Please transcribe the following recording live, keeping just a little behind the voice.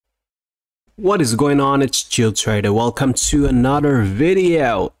What is going on? It's Chill Trader. Welcome to another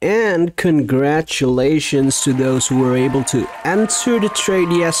video, and congratulations to those who were able to enter the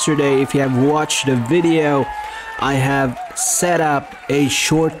trade yesterday. If you have watched the video, I have set up a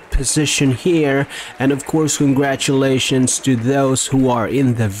short position here, and of course congratulations to those who are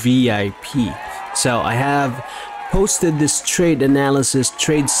in the VIP. So I have posted this trade analysis,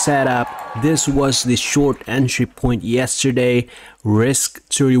 trade setup. This was the short entry point yesterday. Risk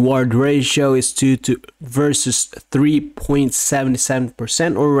to reward ratio is 2 versus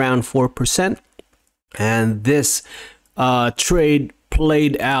 3.77%, or around 4%. And this trade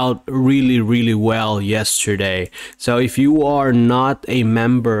played out really well yesterday. So if you are not a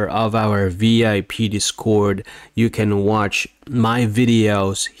member of our VIP Discord, you can watch my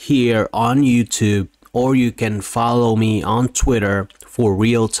videos here on YouTube, or you can follow me on Twitter for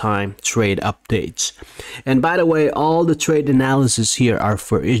real-time trade updates. And by the way, all the trade analysis here are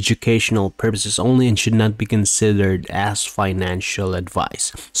for educational purposes only and should not be considered as financial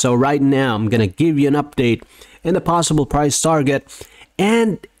advice. So right now I'm gonna give you an update and a possible price target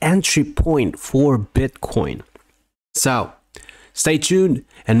and entry point for Bitcoin. So stay tuned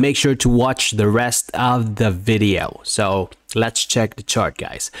and make sure to watch the rest of the video. So let's check the chart,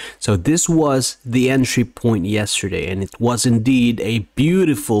 guys. So this was the entry point yesterday, and it was indeed a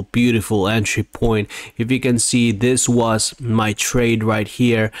beautiful entry point. If you can see, this was my trade right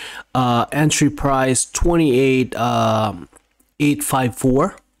here. Entry price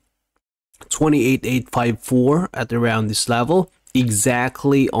 28,854 at around this level.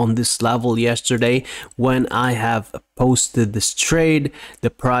 Exactly on this level yesterday when I have posted this trade, the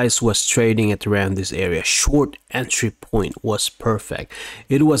price was trading at around this area. Short entry point was perfect.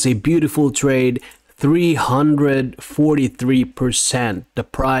 It was a beautiful trade. 343%. The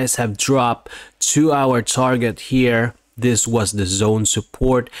price have dropped to our target here. This was the zone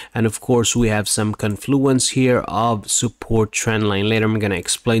support, and of course we have some confluence here of support trend line. Later I'm going to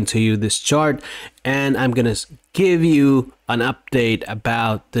explain to you this chart, and I'm going to give you an update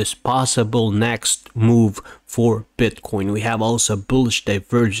about this possible next move for Bitcoin. We have also bullish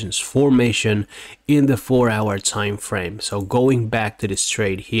divergence formation in the 4-hour time frame. So going back to this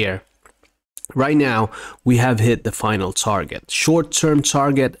trade here, right now we have hit the final target. Short-term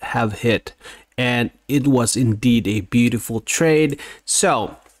target have hit, and it was indeed a beautiful trade.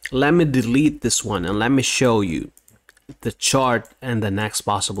 So let me delete this one and let me show you the chart and the next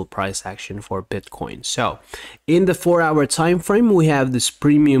possible price action for Bitcoin. So in the 4-hour time frame, we have this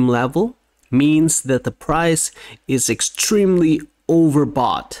premium level, means that the price is extremely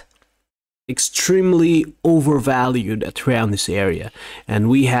overbought, extremely overvalued at around this area, and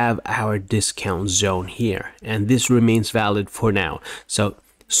we have our discount zone here, and this remains valid for now. So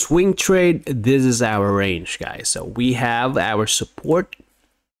swing trade, this is our range, guys. So we have our support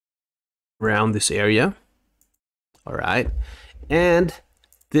around this area. All right, and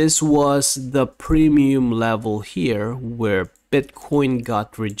this was the premium level here where Bitcoin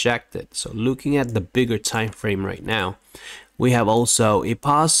got rejected. So looking at the bigger time frame right now, we have also a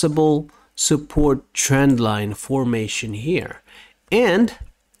possible support trend line formation here, and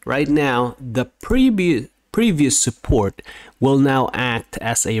right now the previous support will now act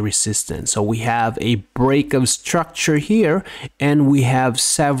as a resistance. So we have a break of structure here, and we have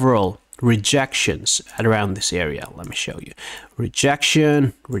several rejections at around this area. Let me show you.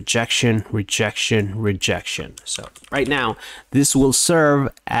 Rejection. So right now this will serve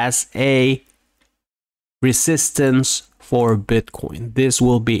as a resistance for Bitcoin. This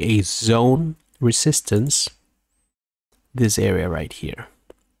will be a zone resistance, this area right here.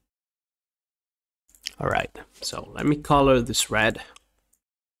 All right, so let me color this red.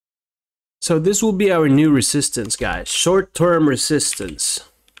 So this will be our new resistance, guys. Short-term resistance.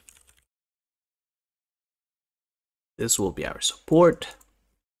 This will be our support,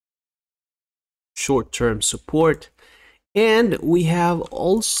 short-term support, and we have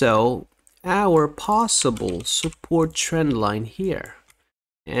also our possible support trend line here,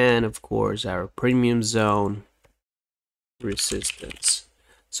 and of course our premium zone resistance.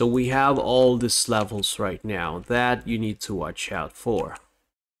 So we have all these levels right now that you need to watch out for.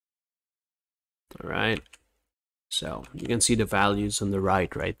 All right. So you can see the values on the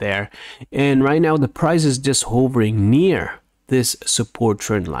right there, and right now the price is just hovering near this support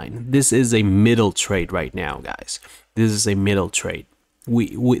trend line. This is a middle trade right now, guys. This is a middle trade.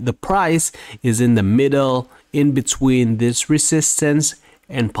 The price is in the middle, in between this resistance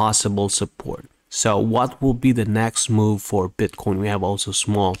and possible support. So what will be the next move for Bitcoin? We have also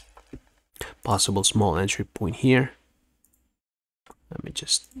possible small entry point here. Let me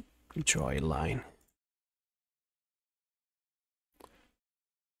just draw a line.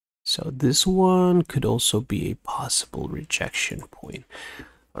 So this one could also be a possible rejection point.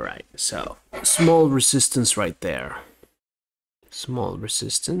 All right, so small resistance right there. Small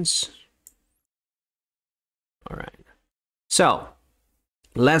resistance. All right. So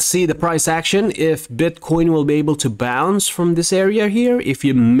let's see the price action. If Bitcoin will be able to bounce from this area here. If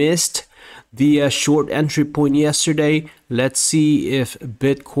you missed the short entry point yesterday, let's see if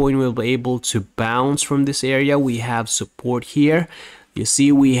Bitcoin will be able to bounce from this area. We have support here. You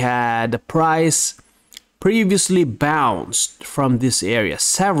see, we had the price previously bounced from this area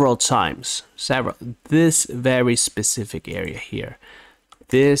several times. This very specific area here.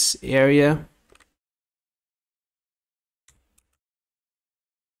 This area.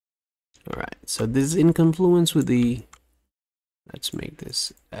 All right, so this is in confluence with the, let's make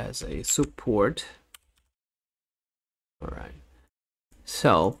this as a support. All right,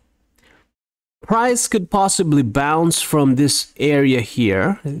 so price could possibly bounce from this area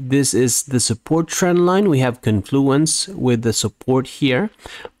here. This is the support trend line. We have confluence with the support here.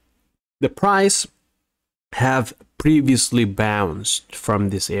 The price have previously bounced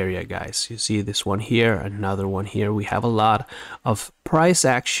from this area, guys. You see this one here, another one here. We have a lot of price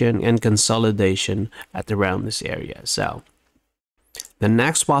action and consolidation at around this area. So the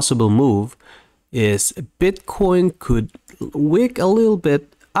next possible move is Bitcoin could wick a little bit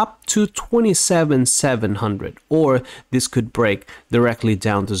up to 27,700, or this could break directly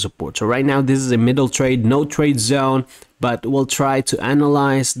down to support. So right now this is a middle trade, no trade zone, but we'll try to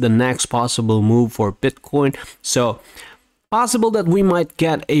analyze the next possible move for Bitcoin. So possible that we might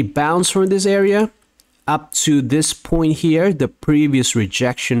get a bounce from this area up to this point here, the previous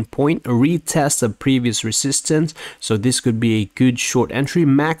rejection point, a retest of previous resistance. So this could be a good short entry,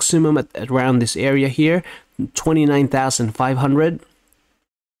 maximum at around this area here, 29,500.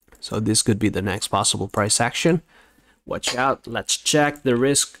 So this could be the next possible price action. Watch out. Let's check the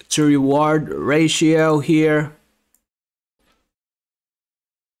risk to reward ratio here.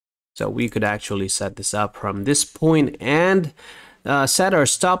 So we could actually set this up from this point and set our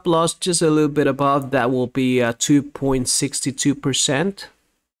stop loss just a little bit above. That will be 2.62%.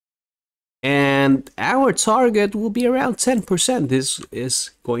 And our target will be around 10%. This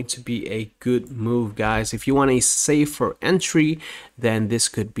is going to be a good move, guys. If you want a safer entry, then this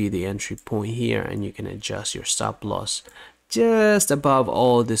could be the entry point here, and you can adjust your stop loss just above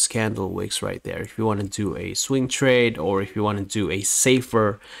all this candle wicks right there. If you want to do a swing trade, or if you want to do a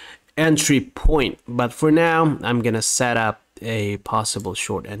safer entry point. But for now, I'm gonna set up a possible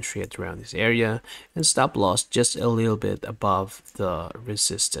short entry at around this area and stop loss just a little bit above the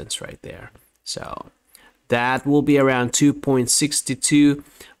resistance right there. So that will be around 2.62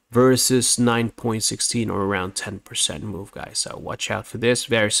 versus 9.16, or around 10% move, guys. So watch out for this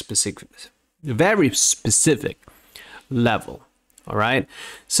very specific level. All right,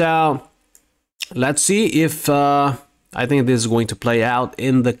 so let's see if I think this is going to play out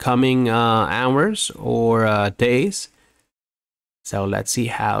in the coming hours or days. So let's see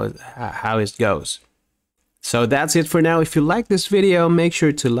how it goes. So that's it for now. If you like this video, make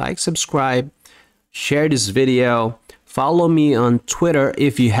sure to like, subscribe, share this video, follow me on Twitter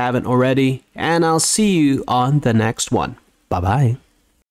if you haven't already, and I'll see you on the next one. Bye-bye.